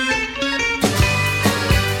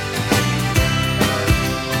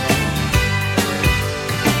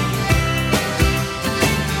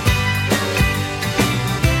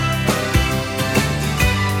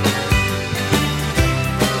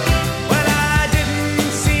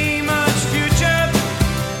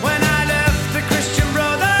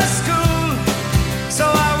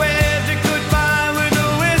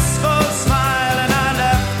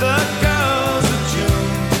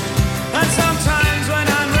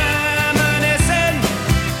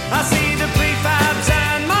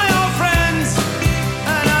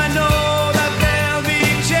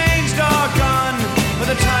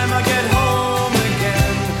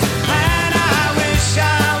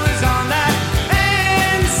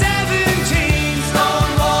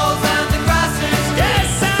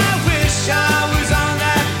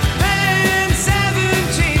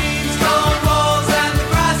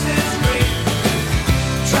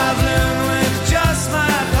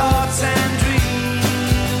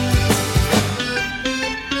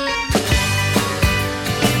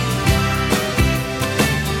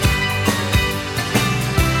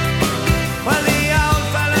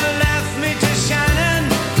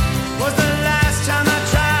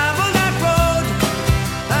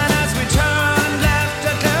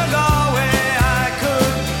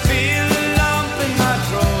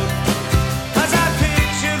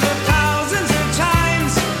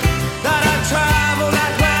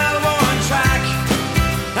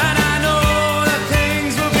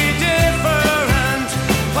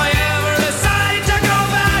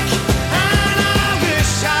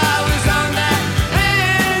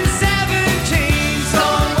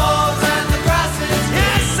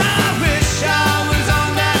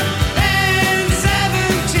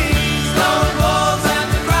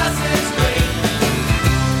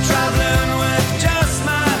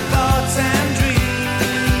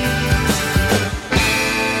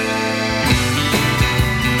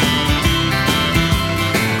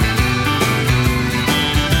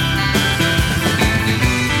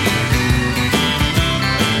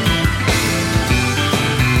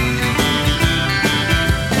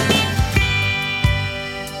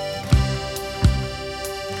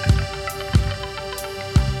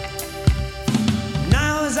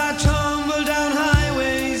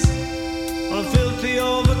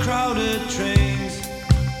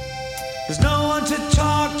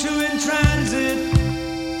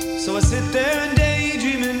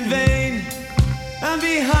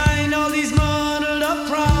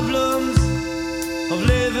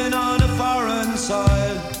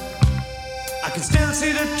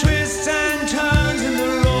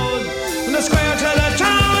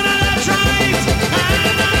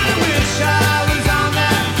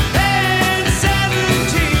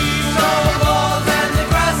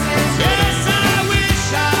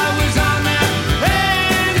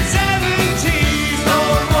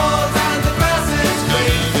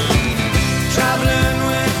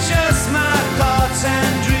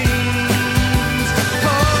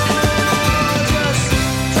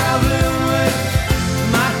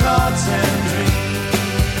 Thoughts and dreams.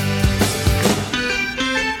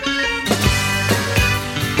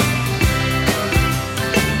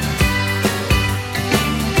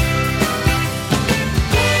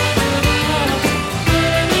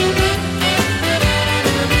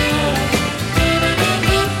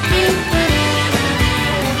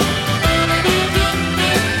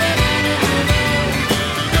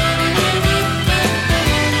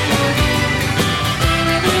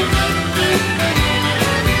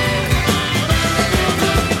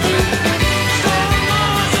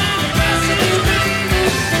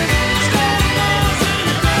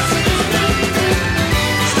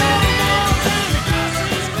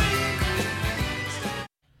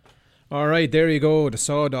 right, there you go, the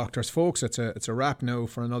Saw Doctors, folks. It's a wrap now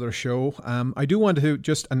for another show. I do want to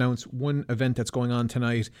just announce one event that's going on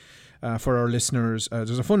tonight for our listeners.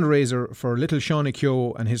 There's a fundraiser for little Shawnee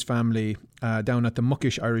Keogh and his family down at the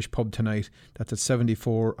Muckish Irish Pub tonight. That's at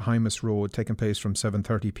 74 Hymas Road, taking place from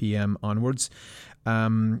 7:30 p.m. onwards.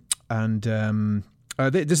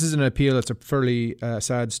 This is an appeal. It's a fairly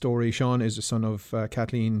sad story. Sean is the son of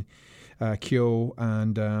Kathleen Keogh,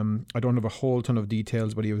 and I don't have a whole ton of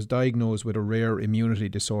details, but he was diagnosed with a rare immunity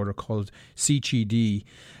disorder called CGD,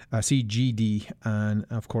 and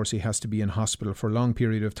of course he has to be in hospital for a long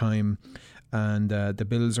period of time, and the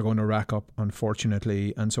bills are going to rack up,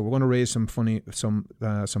 unfortunately. And so we're going to raise some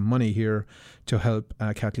money here to help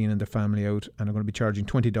Kathleen and the family out, and I'm going to be charging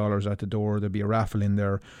 $20 at the door. There'll be a raffle in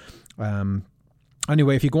there.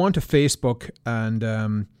 Anyway, if you go onto Facebook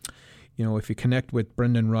and if you connect with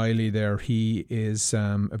Brendan Riley there, he is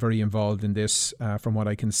very involved in this from what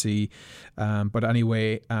I can see. But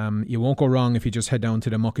anyway, you won't go wrong if you just head down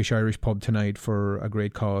to the Muckish Irish Pub tonight for a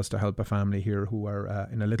great cause to help a family here who are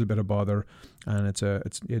in a little bit of bother. And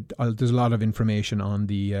there's a lot of information on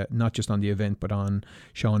the not just on the event, but on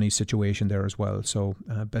Shawnee's situation there as well. So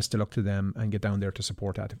best of luck to them, and get down there to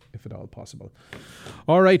support that if at all possible.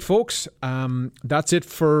 All right, folks, that's it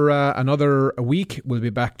for another week. We'll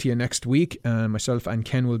be back to you next week. Myself and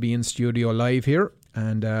Ken will be in studio live here,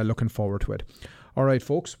 and looking forward to it. All right,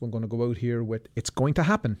 folks, we're going to go out here with It's Going to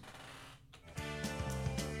Happen.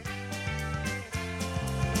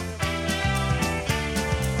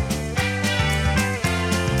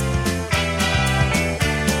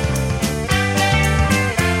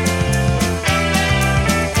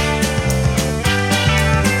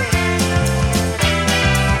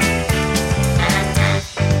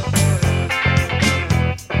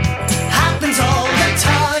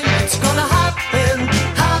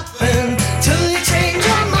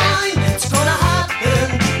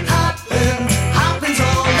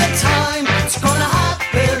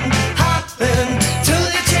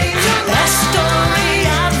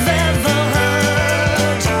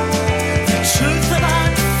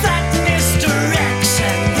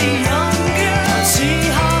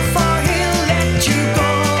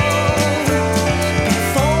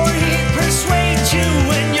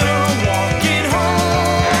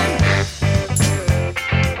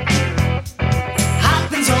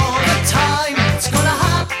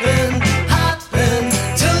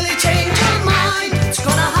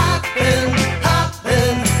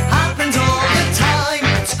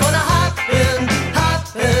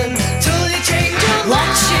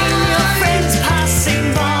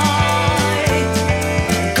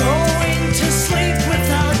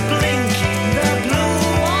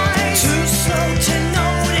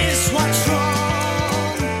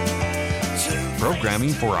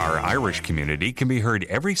 For our Irish community can be heard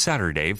every Saturday